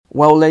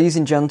Well, ladies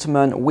and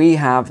gentlemen, we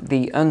have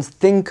the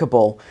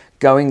unthinkable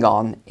going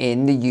on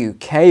in the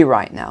UK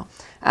right now.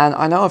 And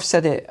I know I've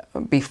said it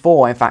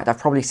before. In fact, I've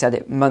probably said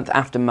it month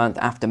after month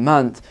after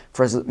month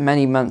for as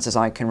many months as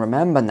I can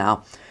remember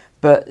now.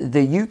 But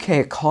the UK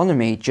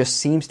economy just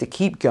seems to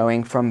keep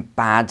going from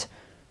bad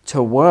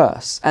to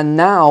worse. And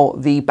now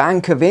the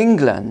Bank of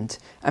England,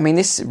 I mean,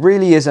 this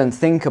really is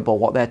unthinkable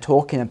what they're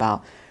talking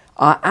about,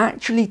 are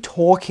actually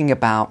talking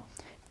about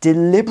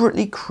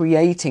deliberately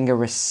creating a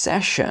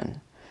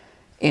recession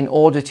in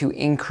order to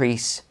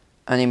increase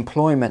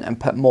unemployment and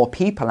put more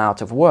people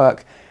out of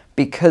work,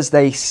 because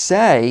they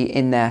say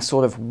in their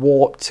sort of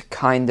warped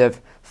kind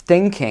of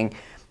thinking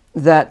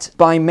that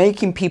by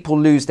making people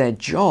lose their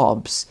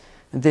jobs,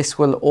 this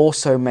will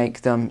also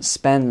make them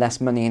spend less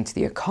money into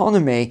the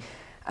economy,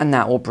 and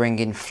that will bring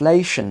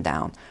inflation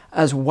down,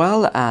 as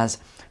well as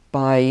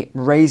by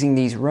raising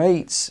these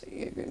rates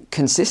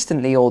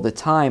consistently all the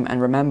time.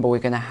 And remember, we're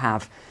going to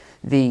have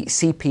the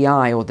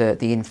CPI, or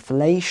the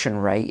inflation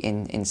rate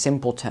in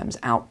simple terms,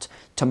 out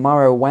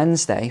tomorrow,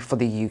 Wednesday, for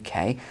the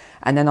UK.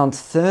 And then on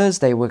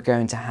Thursday, we're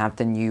going to have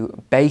the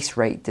new base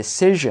rate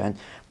decision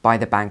by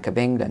the Bank of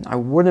England. I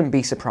wouldn't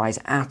be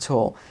surprised at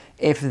all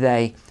if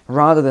they,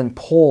 rather than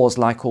pause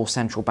like all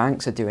central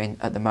banks are doing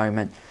at the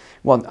moment,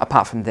 well,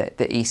 apart from the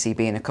ECB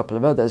and a couple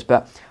of others,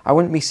 but I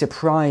wouldn't be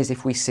surprised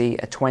if we see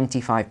a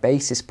 25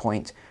 basis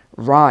point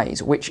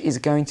rise, which is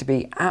going to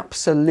be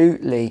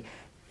absolutely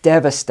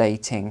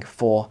devastating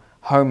for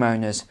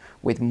homeowners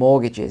with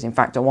mortgages. In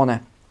fact, I want to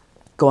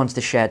go onto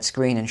the shared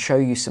screen and show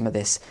you some of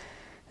this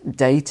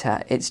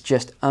data. It's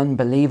just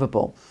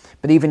unbelievable.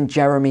 But even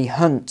Jeremy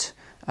Hunt,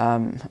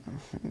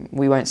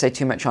 we won't say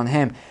too much on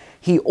him,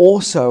 he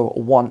also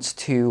wants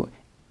to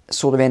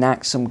sort of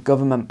enact some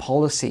government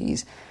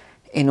policies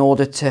in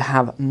order to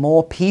have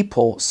more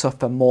people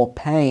suffer more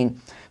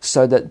pain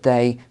so that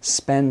they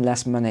spend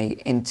less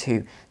money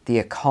into the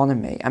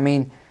economy. I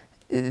mean,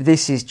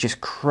 this is just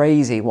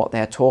crazy what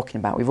they're talking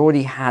about.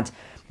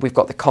 We've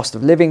got the cost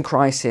of living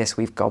crisis,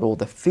 we've got all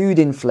the food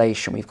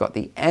inflation, we've got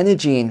the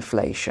energy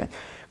inflation,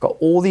 we've got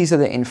all these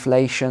other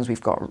inflations, we've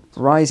got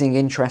rising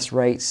interest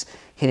rates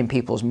hitting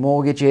people's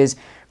mortgages.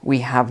 We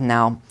have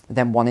now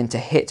them wanting to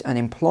hit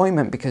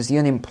unemployment because the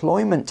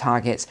unemployment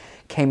targets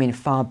came in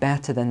far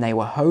better than they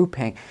were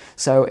hoping.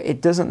 So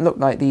it doesn't look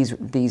like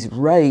these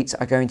rates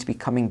are going to be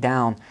coming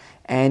down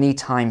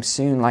anytime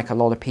soon, like a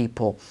lot of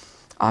people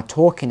are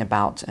talking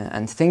about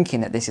and thinking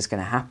that this is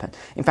going to happen.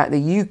 In fact,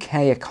 the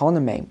UK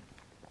economy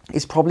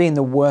is probably in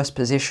the worst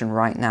position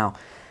right now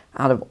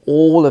out of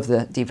all of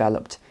the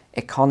developed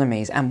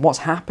economies. And what's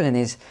happening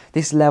is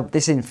this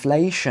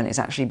inflation is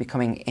actually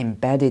becoming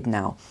embedded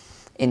now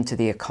into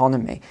the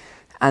economy.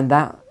 And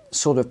that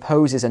sort of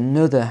poses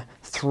another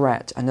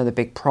threat, another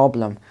big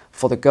problem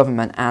for the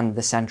government and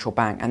the central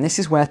bank. And this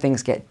is where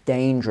things get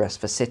dangerous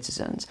for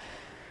citizens.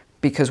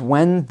 Because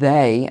when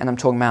they, and I'm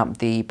talking about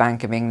the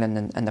Bank of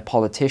England and the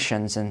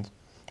politicians and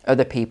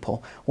other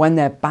people, when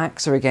their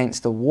backs are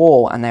against the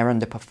wall and they're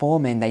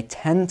underperforming, they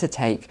tend to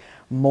take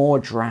more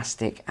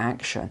drastic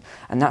action.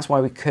 And that's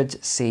why we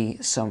could see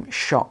some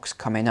shocks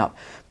coming up.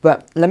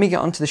 But let me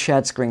get onto the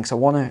shared screen because I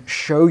want to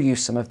show you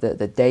some of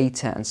the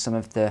data and some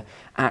of the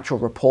actual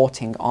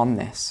reporting on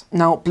this.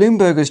 Now,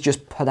 Bloomberg has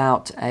just put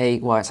out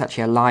it's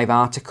actually a live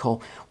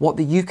article, what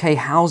the UK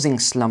housing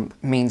slump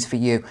means for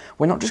you.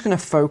 We're not just going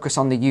to focus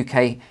on the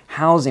UK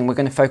housing, we're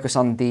going to focus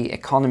on the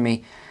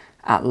economy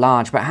at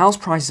large. But house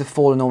prices have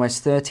fallen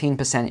almost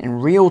 13%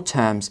 in real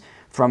terms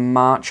from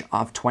March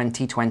of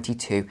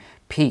 2022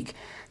 peak.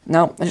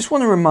 Now, I just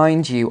want to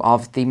remind you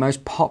of the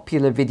most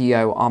popular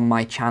video on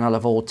my channel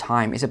of all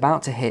time. It's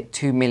about to hit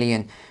 2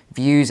 million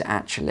views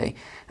actually.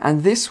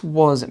 And this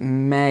was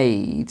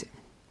made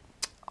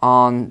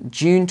on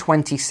June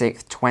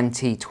 26th,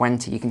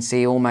 2020. You can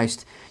see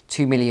almost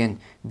 2 million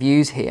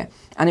views here.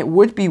 And it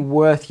would be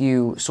worth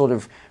you sort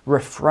of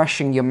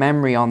refreshing your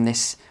memory on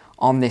this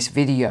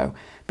video,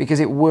 because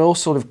it will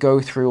sort of go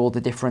through all the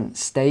different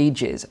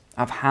stages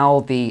of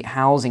how the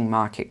housing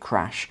market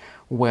crash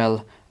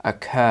will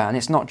occur. And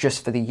it's not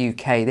just for the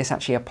UK, this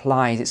actually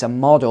applies, it's a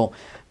model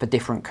for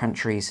different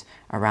countries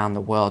around the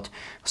world.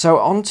 So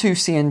on to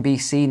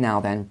CNBC now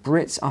then.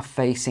 Brits are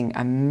facing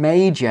a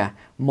major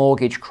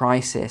mortgage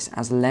crisis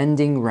as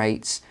lending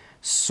rates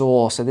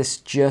soar. So this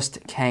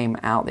just came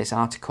out, this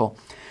article.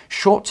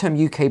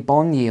 Short-term UK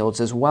bond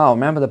yields as well,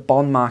 remember the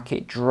bond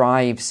market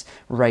drives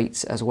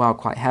rates as well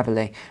quite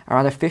heavily, are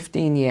at a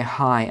 15-year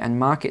high, and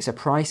markets are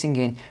pricing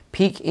in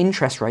peak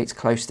interest rates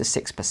close to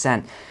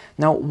 6%.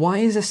 Now, why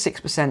is a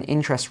 6%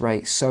 interest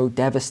rate so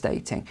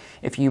devastating?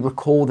 If you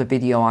recall the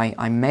video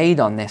I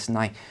made on this, and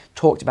I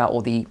talked about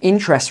all the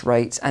interest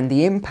rates and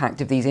the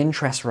impact of these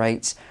interest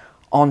rates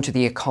onto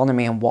the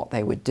economy and what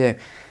they would do.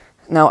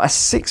 Now, a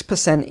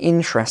 6%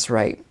 interest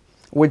rate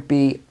would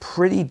be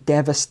pretty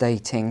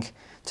devastating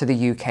to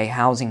the UK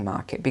housing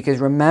market, because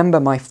remember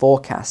my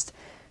forecast,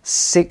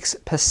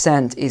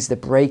 6% is the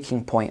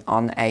breaking point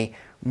on a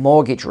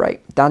mortgage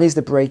rate. That is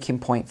the breaking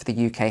point for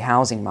the UK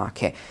housing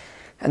market.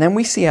 And then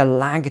we see a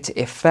lagged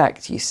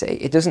effect, you see.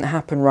 It doesn't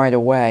happen right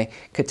away.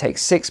 It could take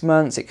 6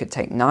 months, it could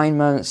take 9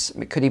 months,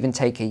 it could even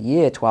take a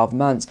year, 12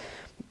 months,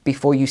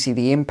 before you see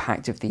the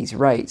impact of these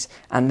rates.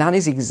 And that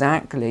is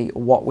exactly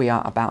what we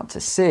are about to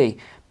see,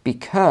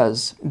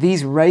 because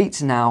these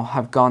rates now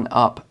have gone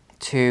up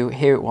to,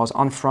 here it was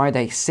on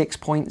Friday,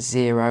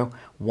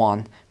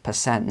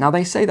 6.01%. Now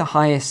they say the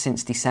highest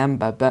since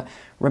December, but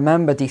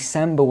remember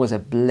December was a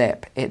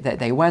blip.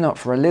 They went up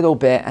for a little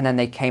bit and then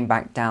they came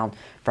back down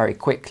very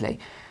quickly.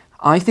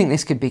 I think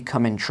this could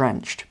become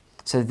entrenched.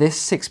 So this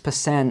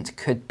 6%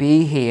 could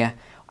be here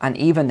and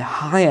even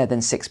higher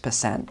than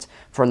 6%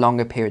 for a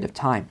longer period of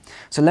time.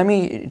 So let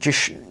me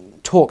just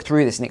talk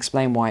through this and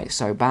explain why it's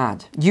so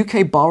bad.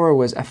 UK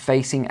borrowers are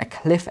facing a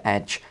cliff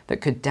edge that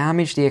could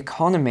damage the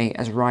economy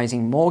as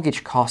rising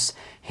mortgage costs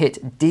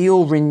hit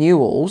deal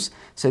renewals,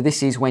 so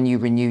this is when you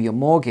renew your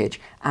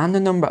mortgage, and the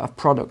number of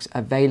products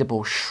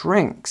available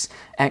shrinks,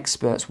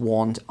 experts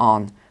warned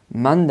on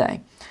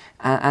Monday.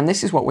 And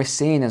this is what we're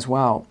seeing as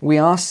well. We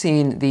are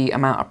seeing the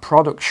amount of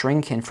product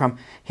shrinking from,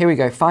 here we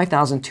go,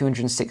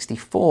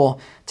 5,264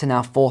 to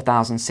now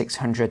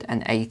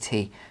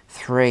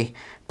 4,683.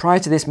 Prior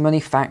to this,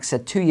 Money Facts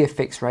said 2-year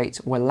fixed rates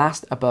were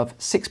last above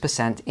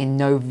 6% in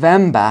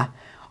November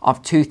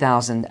of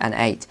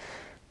 2008.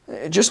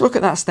 Just look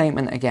at that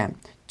statement again.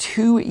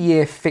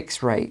 2-year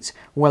fixed rates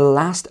were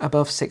last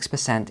above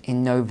 6%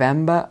 in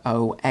November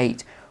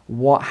 2008.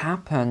 What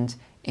happened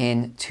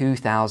in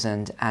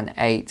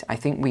 2008? I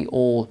think we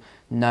all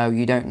know,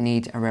 you don't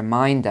need a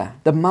reminder.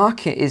 The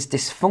market is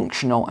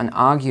dysfunctional and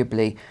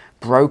arguably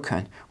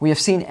broken. We have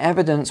seen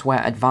evidence where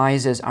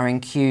advisors are in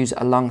queues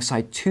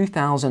alongside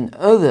 2,000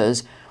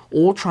 others,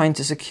 all trying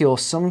to secure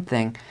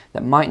something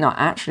that might not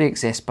actually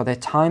exist by the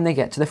time they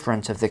get to the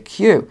front of the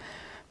queue.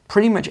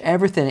 Pretty much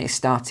everything is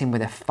starting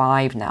with a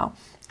 5 now,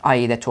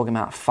 i.e. they're talking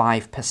about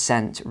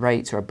 5%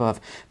 rates or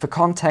above. For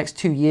context,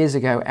 2 years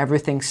ago,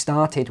 everything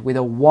started with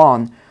a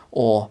 1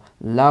 or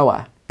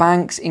lower.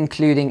 Banks,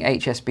 including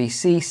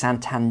HSBC,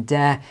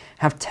 Santander,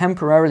 have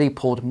temporarily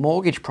pulled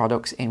mortgage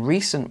products in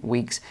recent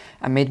weeks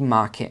amid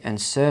market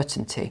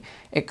uncertainty.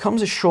 It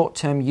comes as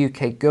short-term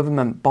UK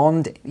government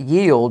bond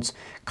yields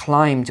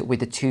climbed, with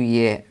the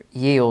 2-year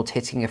yield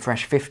hitting a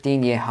fresh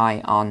 15-year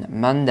high on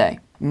Monday.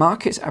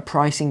 Markets are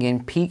pricing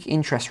in peak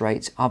interest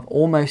rates of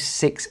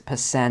almost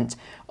 6%,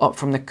 up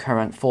from the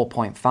current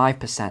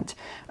 4.5%.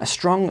 A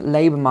strong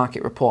labour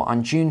market report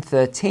on June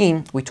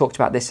 13, we talked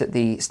about this at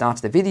the start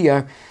of the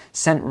video,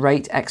 sent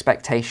rate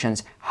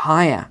expectations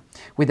higher,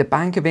 with the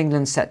Bank of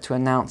England set to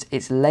announce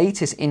its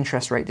latest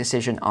interest rate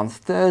decision on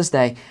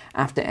Thursday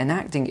after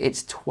enacting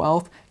its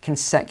 12th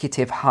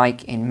consecutive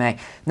hike in May.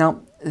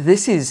 Now,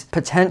 this is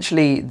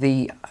potentially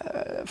the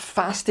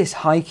fastest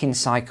hiking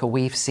cycle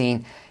we've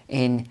seen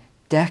in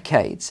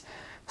decades.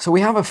 So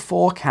we have a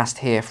forecast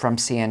here from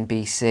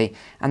CNBC,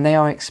 and they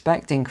are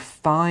expecting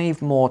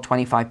 5 more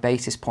 25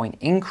 basis point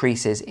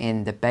increases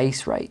in the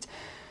base rate.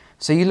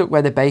 So you look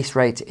where the base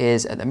rate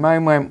is at the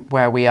moment,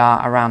 where we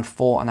are around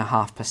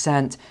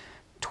 4.5%.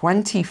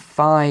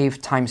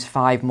 25 times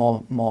 5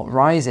 more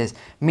rises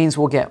means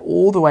we'll get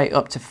all the way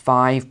up to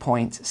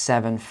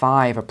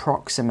 5.75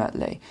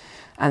 approximately.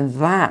 And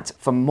that,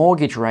 for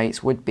mortgage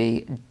rates, would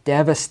be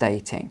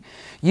devastating.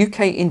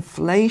 UK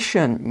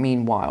inflation,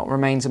 meanwhile,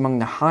 remains among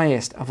the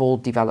highest of all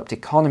developed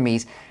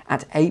economies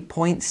at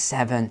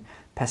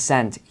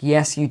 8.7%.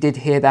 Yes, you did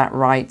hear that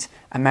right.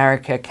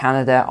 America,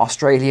 Canada,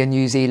 Australia,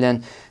 New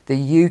Zealand.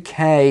 The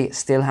UK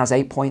still has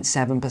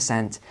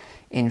 8.7%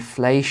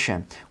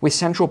 inflation, with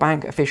central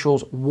bank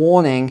officials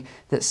warning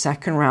that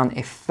second-round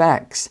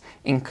effects,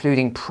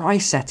 including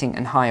price setting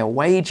and higher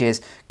wages,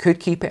 could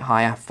keep it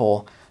higher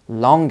for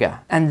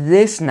longer. And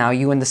this, now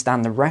you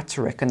understand the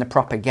rhetoric and the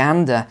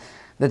propaganda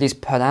that is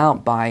put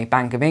out by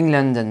Bank of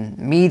England and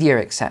media,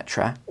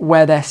 etc.,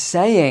 where they're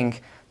saying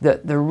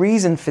that the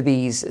reason for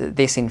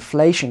this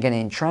inflation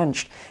getting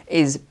entrenched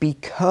is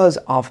because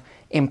of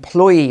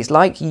employees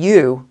like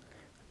you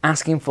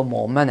asking for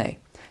more money.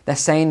 They're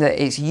saying that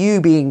it's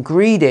you being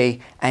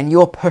greedy and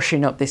you're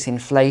pushing up this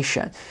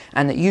inflation,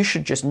 and that you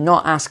should just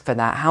not ask for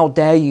that. How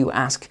dare you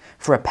ask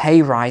for a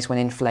pay rise when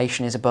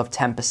inflation is above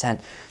 10%?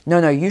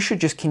 No, you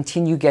should just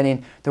continue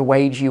getting the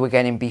wage you were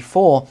getting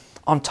before,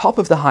 on top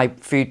of the high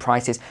food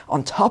prices,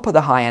 on top of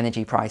the high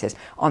energy prices,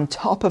 on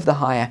top of the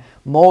higher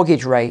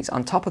mortgage rates,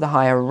 on top of the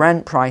higher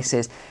rent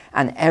prices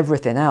and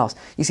everything else.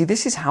 You see,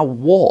 this is how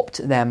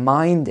warped their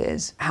mind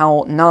is,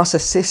 how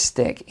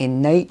narcissistic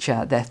in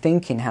nature their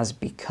thinking has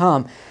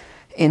become,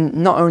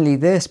 in not only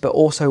this, but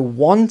also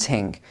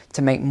wanting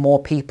to make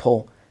more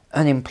people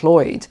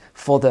unemployed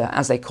for the,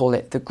 as they call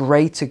it, the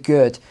greater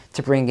good,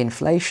 to bring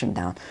inflation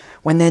down,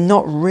 when they're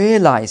not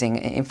realizing,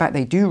 in fact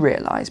they do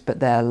realize, but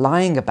they're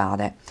lying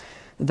about it,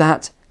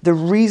 that the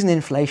reason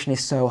inflation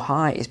is so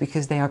high is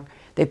because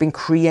they've been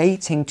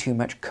creating too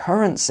much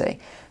currency.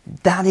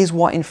 That is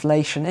what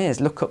inflation is.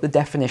 Look up the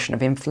definition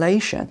of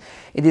inflation.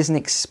 It is an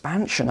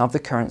expansion of the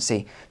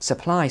currency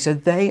supply. So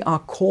they are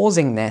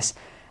causing this,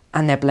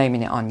 and they're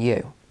blaming it on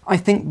you. I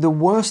think the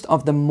worst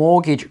of the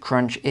mortgage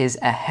crunch is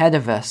ahead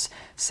of us,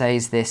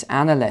 says this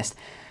analyst.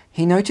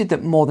 He noted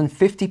that more than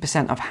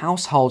 50% of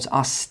households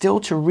are still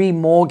to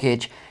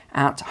remortgage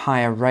at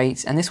higher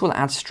rates, and this will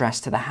add stress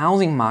to the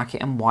housing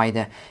market and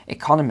wider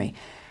economy.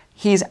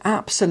 He is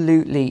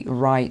absolutely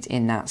right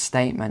in that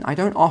statement. I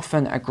don't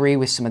often agree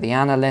with some of the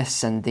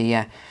analysts and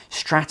the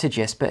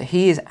strategists, but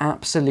he is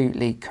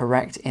absolutely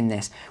correct in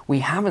this. We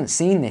haven't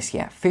seen this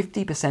yet.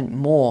 50%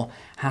 more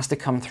has to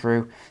come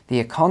through the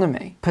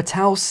economy.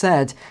 Patel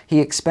said he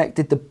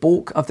expected the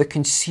bulk of the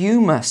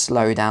consumer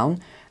slowdown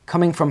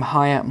coming from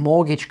higher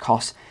mortgage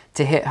costs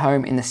to hit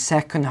home in the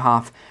second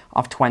half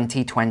of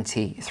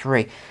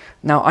 2023.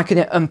 Now, I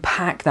could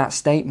unpack that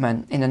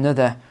statement in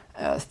another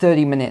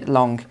 30-minute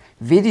long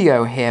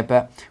video here,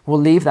 but we'll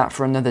leave that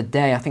for another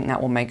day. I think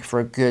that will make for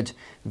a good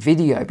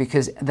video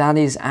because that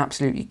is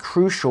absolutely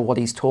crucial what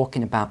he's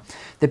talking about.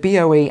 The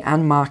BOE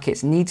and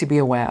markets need to be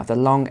aware of the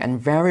long and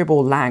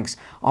variable lags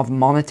of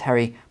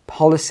monetary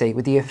policy,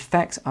 with the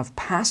effects of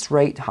past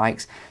rate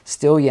hikes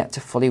still yet to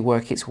fully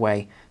work its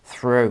way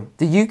through.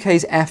 The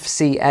UK's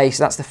FCA,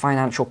 so that's the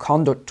Financial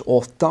Conduct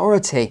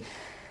Authority,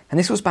 and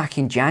this was back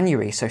in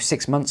January, so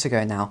 6 months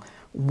ago now,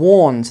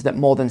 warned that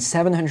more than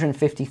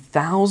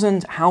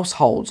 750,000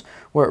 households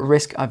were at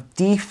risk of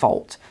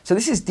default. So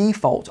this is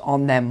default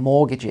on their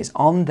mortgages,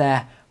 on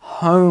their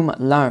home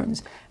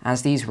loans,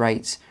 as these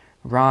rates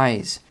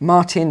rise.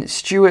 Martin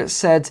Stewart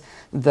said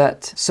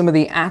that some of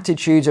the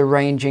attitudes are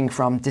ranging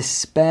from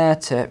despair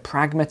to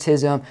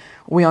pragmatism.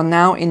 We are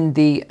now in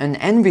the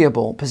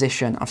unenviable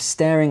position of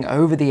staring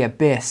over the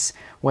abyss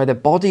where the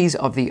bodies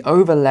of the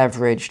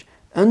over-leveraged,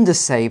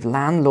 undersaved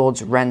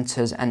landlords,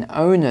 renters and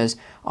owners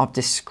of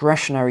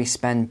discretionary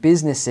spend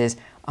businesses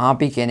are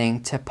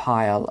beginning to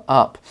pile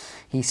up.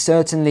 He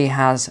certainly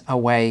has a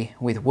way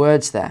with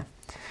words there.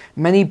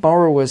 Many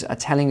borrowers are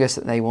telling us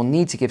that they will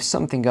need to give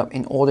something up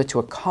in order to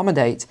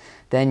accommodate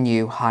their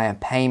new higher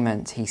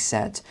payment, he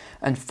said.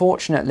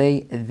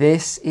 Unfortunately,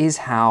 this is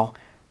how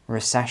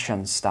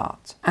recessions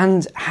start.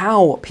 And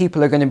how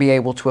people are going to be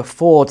able to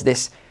afford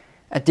this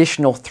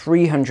additional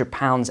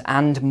 £300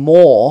 and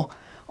more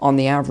on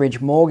the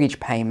average mortgage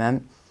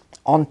payment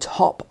on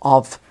top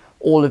of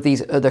all of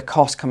these other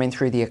costs coming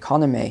through the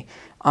economy,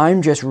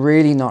 I'm just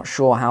really not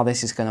sure how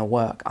this is going to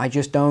work. I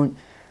just don't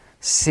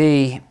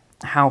see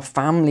how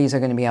families are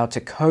going to be able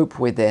to cope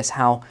with this,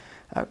 how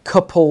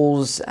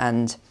couples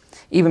and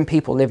even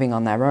people living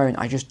on their own,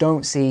 I just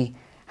don't see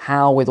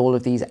how with all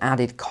of these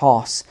added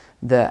costs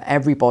that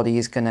everybody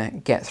is going to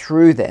get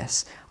through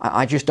this.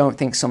 I just don't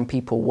think some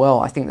people will.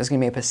 I think there's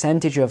going to be a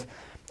percentage of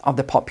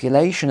the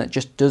population that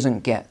just doesn't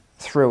get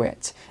through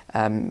it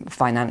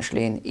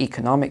financially and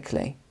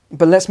economically.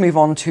 But let's move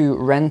on to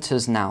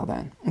renters now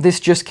then. This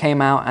just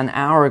came out an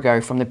hour ago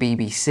from the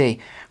BBC.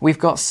 We've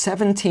got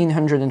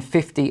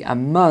 £1,750 a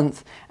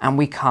month and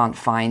we can't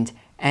find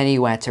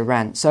anywhere to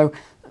rent. So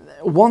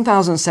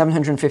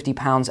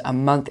 £1,750 a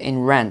month in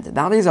rent,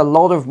 that is a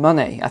lot of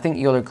money. I think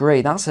you'll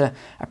agree. That's a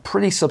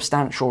pretty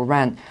substantial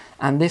rent.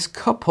 And this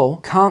couple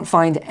can't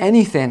find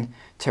anything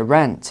to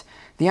rent.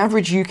 The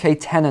average UK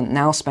tenant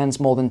now spends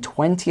more than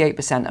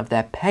 28% of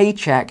their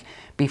paycheck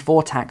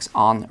before tax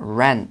on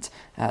rent.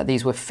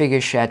 These were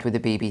figures shared with the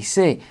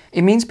BBC.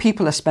 It means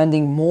people are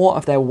spending more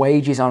of their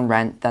wages on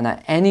rent than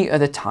at any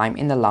other time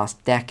in the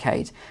last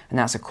decade, and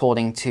that's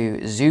according to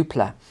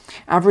Zoopla.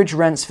 Average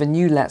rents for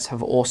new lets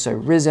have also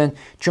risen,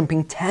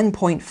 jumping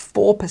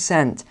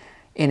 10.4%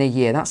 in a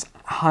year. That's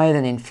higher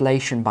than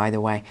inflation, by the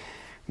way,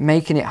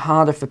 making it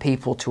harder for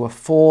people to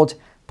afford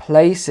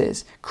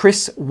places.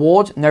 Chris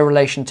Ward, no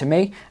relation to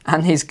me,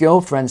 and his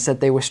girlfriend said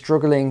they were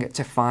struggling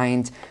to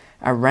find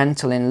a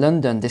rental in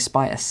London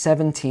despite a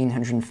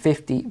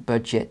 £1,750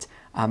 budget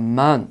a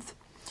month.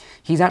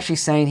 He's actually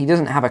saying he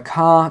doesn't have a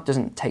car,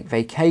 doesn't take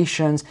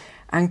vacations,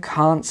 and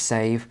can't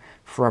save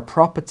for a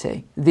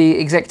property. The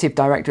executive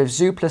director of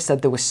Zoopla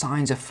said there were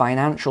signs of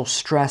financial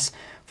stress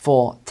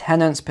for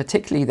tenants,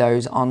 particularly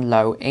those on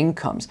low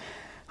incomes.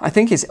 I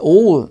think it's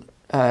all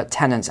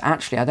tenants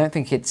actually. I don't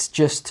think it's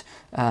just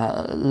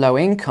low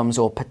incomes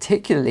or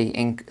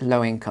particularly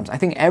low incomes. I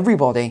think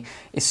everybody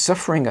is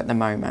suffering at the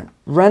moment.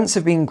 Rents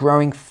have been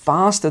growing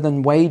faster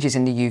than wages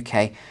in the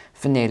UK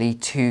for nearly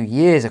 2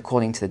 years,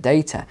 according to the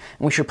data.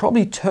 And we should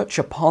probably touch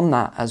upon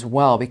that as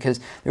well, because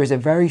there is a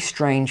very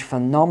strange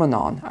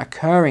phenomenon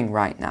occurring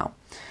right now.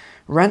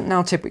 Rent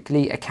now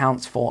typically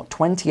accounts for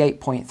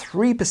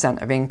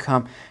 28.3% of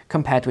income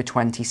compared with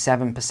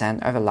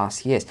 27% over the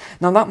last years.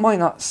 Now that might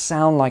not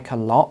sound like a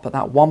lot, but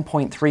that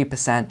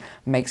 1.3%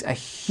 makes a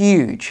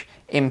huge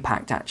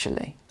impact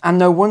actually. And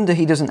no wonder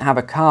he doesn't have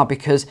a car,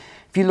 because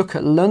if you look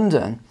at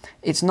London,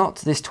 it's not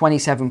this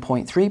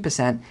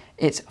 27.3%,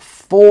 it's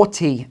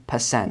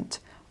 40%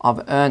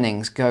 of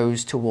earnings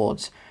goes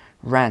towards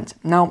rent.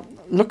 Now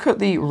look at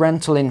the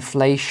rental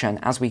inflation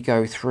as we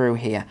go through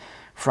here,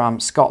 from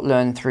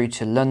Scotland through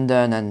to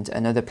London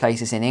and other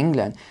places in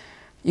England.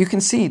 You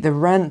can see the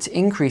rent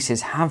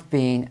increases have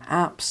been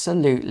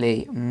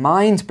absolutely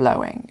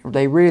mind-blowing.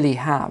 They really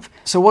have.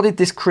 So what did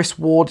this Chris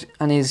Ward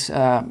and his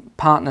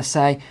partner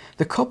say?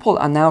 The couple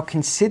are now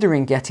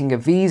considering getting a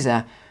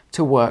visa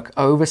to work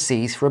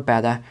overseas for a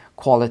better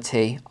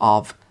quality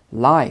of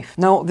life.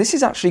 Now, this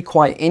is actually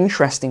quite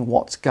interesting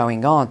what's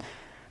going on,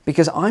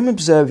 because I'm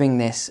observing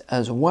this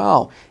as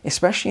well,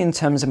 especially in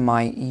terms of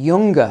my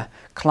younger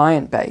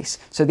client base.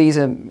 So these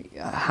are,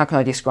 how can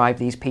I describe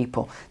these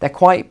people?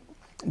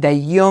 They're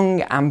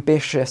young,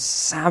 ambitious,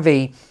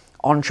 savvy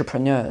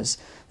entrepreneurs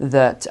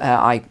that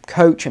I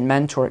coach and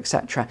mentor,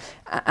 etc.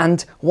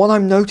 And what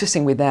I'm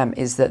noticing with them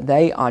is that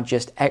they are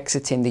just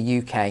exiting the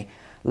UK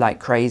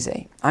like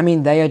crazy. I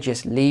mean, they are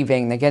just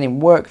leaving. They're getting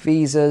work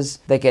visas.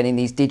 They're getting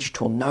these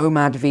digital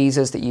nomad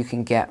visas that you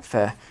can get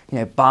for,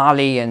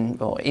 Bali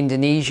or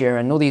Indonesia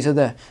and all these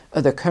other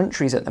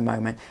countries at the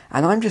moment.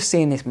 And I'm just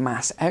seeing this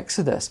mass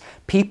exodus.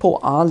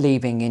 People are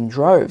leaving in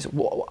droves.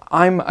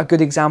 I'm a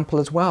good example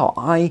as well.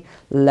 I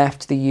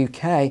left the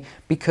UK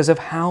because of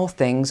how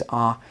things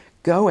are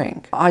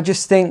going. I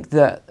just think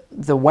that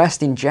the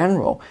West in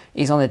general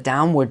is on a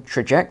downward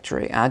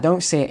trajectory. I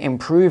don't see it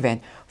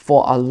improving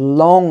for a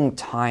long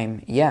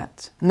time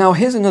yet. Now,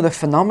 here's another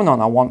phenomenon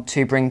I want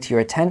to bring to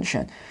your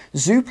attention.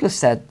 Zoopla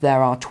said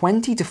there are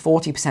 20 to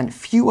 40%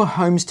 fewer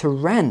homes to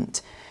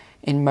rent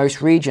in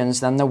most regions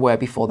than there were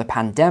before the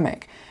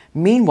pandemic.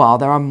 Meanwhile,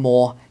 there are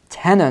more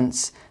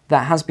tenants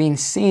that has been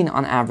seen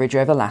on average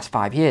over the last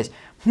 5 years.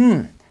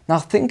 Now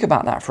think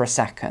about that for a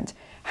second.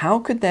 How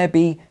could there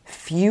be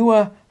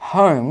fewer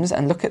homes?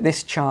 And look at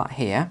this chart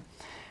here.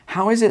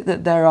 How is it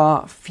that there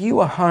are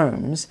fewer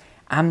homes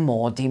and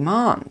more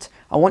demand?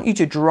 I want you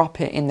to drop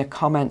it in the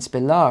comments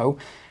below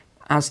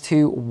as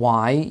to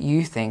why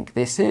you think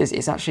this is.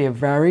 It's actually a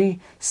very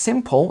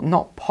simple,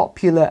 not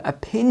popular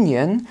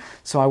opinion,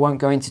 so I won't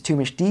go into too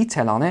much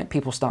detail on it.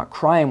 People start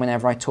crying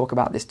whenever I talk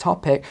about this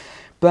topic.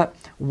 But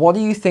what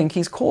do you think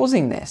is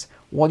causing this?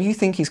 What do you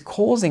think is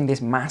causing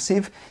this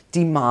massive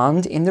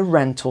demand in the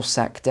rental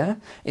sector?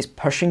 It's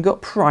pushing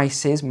up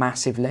prices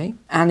massively,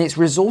 and it's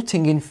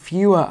resulting in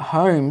fewer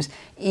homes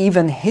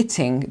even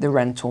hitting the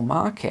rental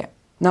market.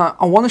 Now,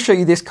 I want to show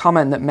you this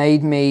comment that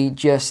made me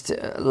just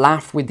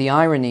laugh with the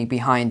irony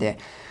behind it.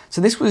 So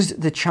this was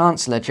the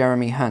Chancellor,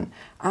 Jeremy Hunt,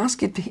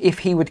 asked if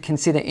he would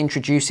consider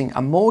introducing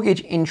a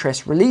mortgage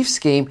interest relief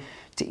scheme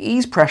to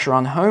ease pressure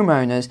on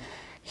homeowners.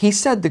 He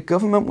said the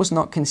government was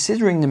not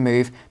considering the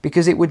move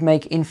because it would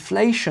make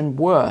inflation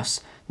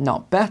worse,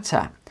 not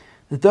better.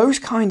 Those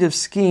kind of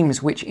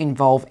schemes which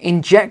involve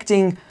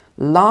injecting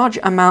large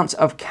amounts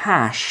of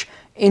cash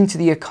into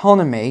the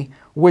economy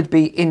would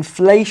be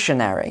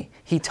inflationary,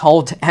 he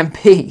told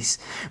MPs.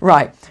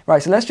 Right,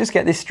 so let's just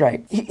get this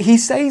straight. He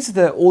says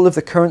that all of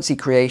the currency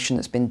creation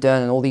that's been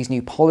done and all these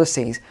new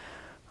policies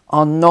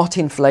are not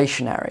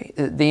inflationary.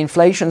 The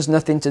inflation's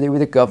nothing to do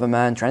with the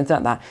government or anything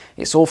like that.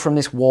 It's all from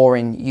this war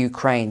in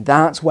Ukraine.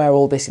 That's where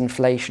all this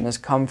inflation has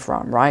come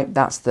from, right?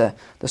 That's the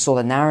sort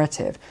of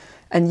narrative.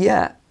 And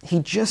yet, he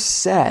just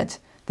said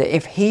that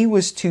if he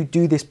was to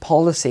do this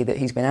policy that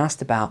he's been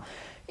asked about,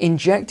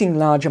 injecting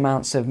large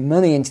amounts of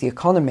money into the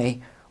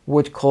economy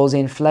would cause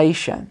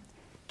inflation.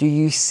 Do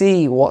you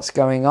see what's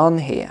going on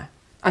here?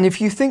 And if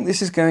you think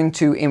this is going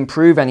to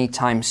improve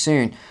anytime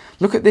soon,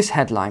 look at this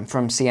headline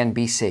from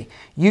CNBC.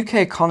 UK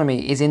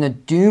economy is in a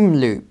doom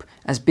loop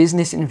as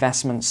business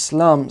investment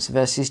slumps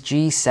versus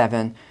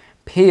G7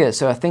 peers.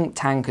 So a think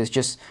tank has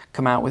just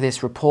come out with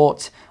this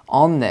report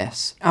on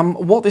this.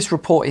 What this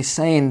report is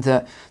saying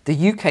that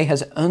the UK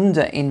has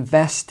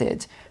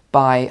underinvested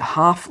by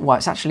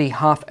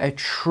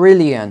 $500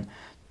 billion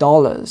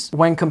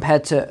when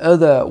compared to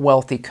other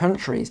wealthy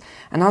countries.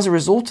 And as a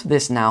result of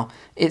this now,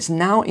 it's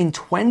now in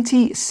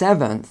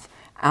 27th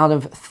out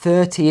of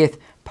 30th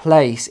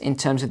place in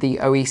terms of the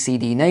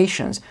OECD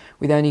nations,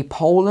 with only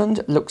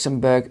Poland,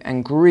 Luxembourg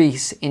and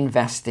Greece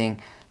investing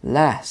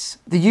less.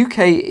 The UK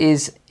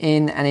is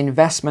in an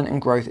investment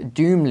and growth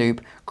doom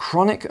loop,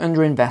 chronic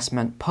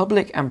underinvestment,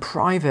 public and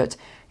private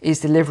is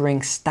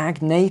delivering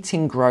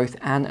stagnating growth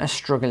and a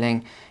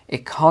struggling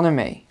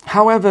economy.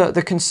 However,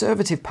 the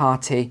Conservative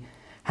Party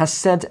has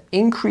said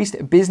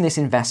increased business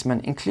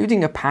investment,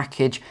 including a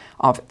package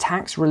of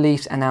tax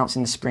reliefs announced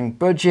in the spring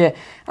budget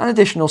and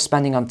additional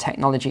spending on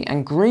technology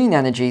and green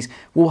energies,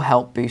 will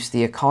help boost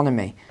the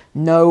economy.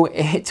 No,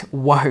 it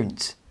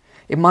won't.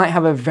 It might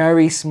have a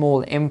very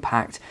small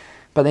impact,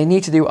 but they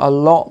need to do a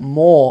lot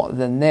more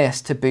than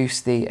this to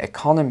boost the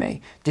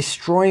economy.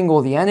 Destroying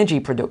all the energy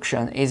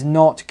production is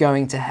not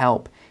going to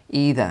help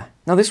either.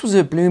 Now, this was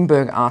a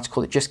Bloomberg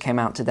article that just came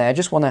out today. I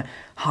just want to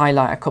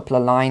highlight a couple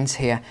of lines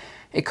here.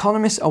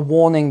 Economists are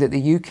warning that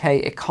the UK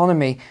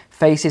economy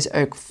faces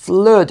a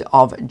flood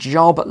of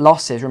job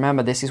losses.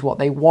 Remember, this is what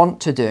they want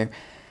to do.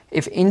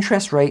 If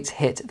interest rates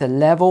hit the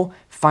level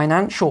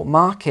financial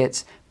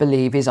markets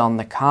believe is on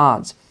the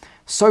cards.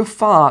 So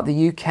far,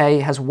 the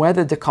UK has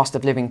weathered the cost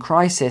of living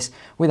crisis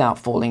without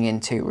falling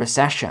into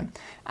recession.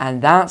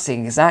 And that's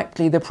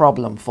exactly the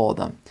problem for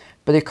them.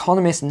 But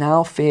economists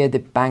now fear the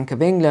Bank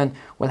of England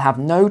will have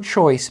no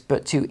choice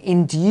but to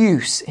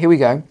induce, here we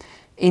go,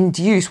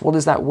 induce, what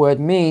does that word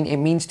mean? It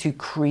means to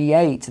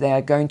create. They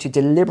are going to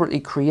deliberately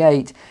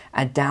create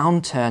a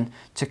downturn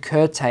to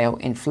curtail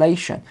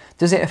inflation.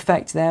 Does it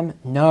affect them?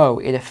 No,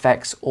 it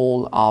affects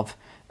all of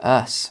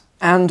us.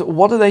 And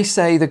what do they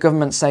say the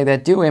government say they're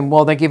doing?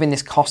 Well, they're giving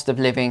this cost of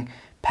living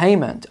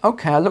payment.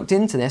 Okay, I looked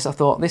into this. I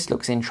thought this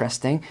looks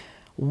interesting.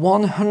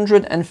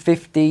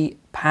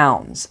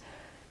 £150.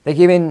 They're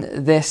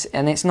giving this,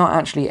 and it's not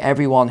actually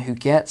everyone who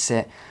gets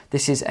it.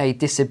 This is a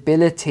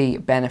disability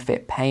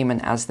benefit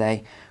payment, as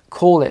they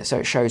call it, so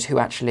it shows who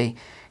actually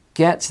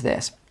gets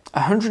this.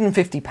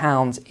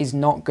 £150 is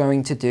not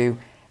going to do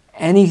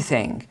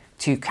anything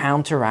to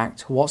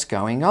counteract what's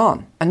going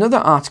on. Another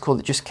article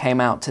that just came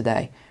out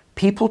today,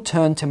 people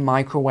turn to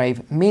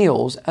microwave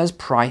meals as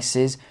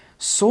prices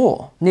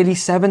soar. Nearly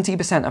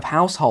 70% of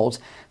households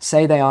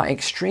say they are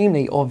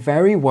extremely or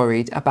very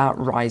worried about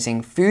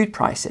rising food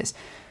prices.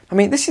 I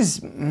mean, this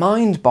is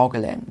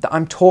mind-boggling that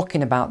I'm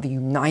talking about the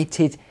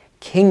United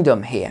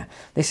Kingdom here.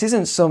 This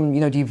isn't some,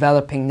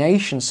 developing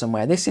nation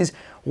somewhere. This is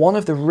one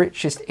of the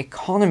richest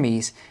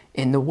economies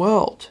in the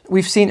world.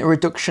 We've seen a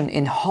reduction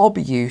in hob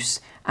use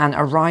and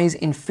a rise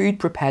in food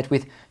prepared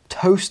with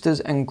toasters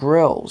and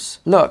grills.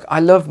 Look, I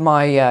love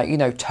my,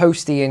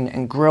 toasty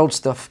and grilled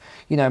stuff,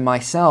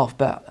 myself,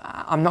 but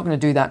I'm not going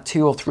to do that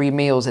 2 or 3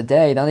 meals a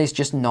day. That is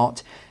just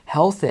not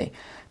healthy.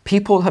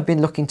 People have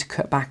been looking to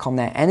cut back on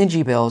their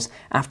energy bills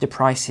after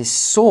prices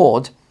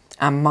soared,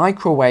 and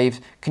microwaves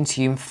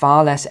consume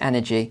far less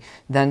energy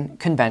than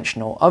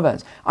conventional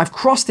ovens. I've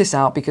crossed this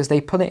out because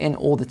they put it in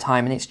all the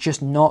time, and it's just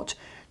not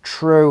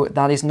true.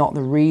 That is not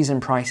the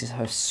reason prices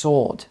have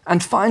soared.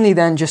 And finally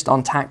then, just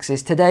on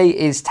taxes, today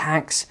is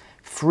Tax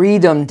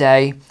Freedom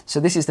Day.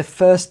 So this is the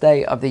first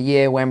day of the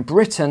year when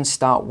Britons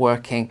start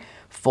working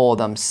for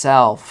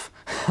themselves.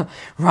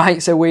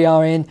 Right, so we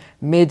are in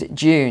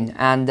mid-June,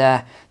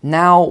 and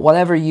now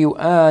whatever you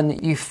earn,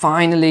 you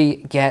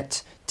finally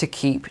get to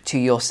keep to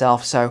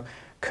yourself. So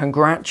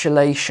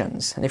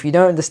congratulations. And if you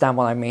don't understand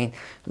what I mean,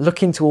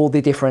 look into all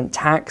the different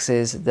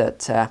taxes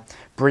that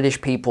British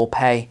people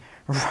pay.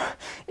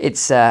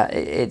 It's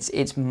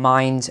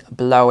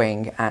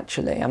mind-blowing,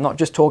 actually. I'm not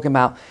just talking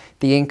about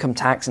the income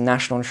tax and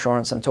national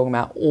insurance. I'm talking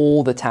about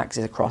all the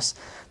taxes across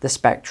the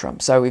spectrum.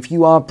 So if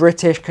you are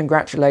British,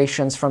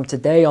 congratulations. From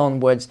today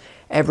onwards,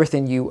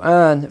 everything you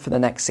earn for the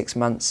next 6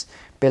 months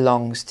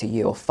belongs to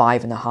you, or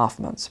 5.5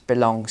 months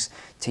belongs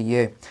to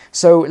you.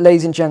 So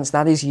ladies and gents,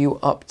 that is you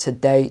up to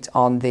date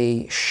on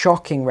the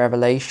shocking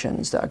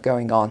revelations that are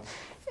going on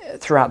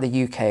throughout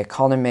the UK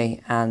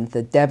economy and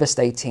the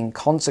devastating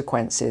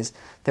consequences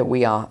that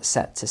we are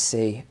set to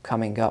see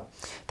coming up.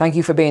 Thank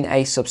you for being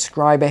a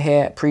subscriber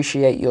here.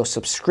 Appreciate your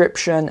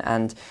subscription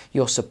and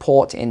your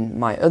support in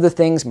my other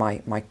things,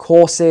 my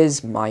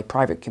courses, my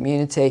private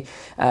community.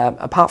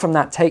 Apart from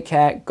that, take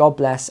care, God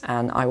bless,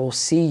 and I will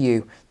see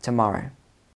you tomorrow.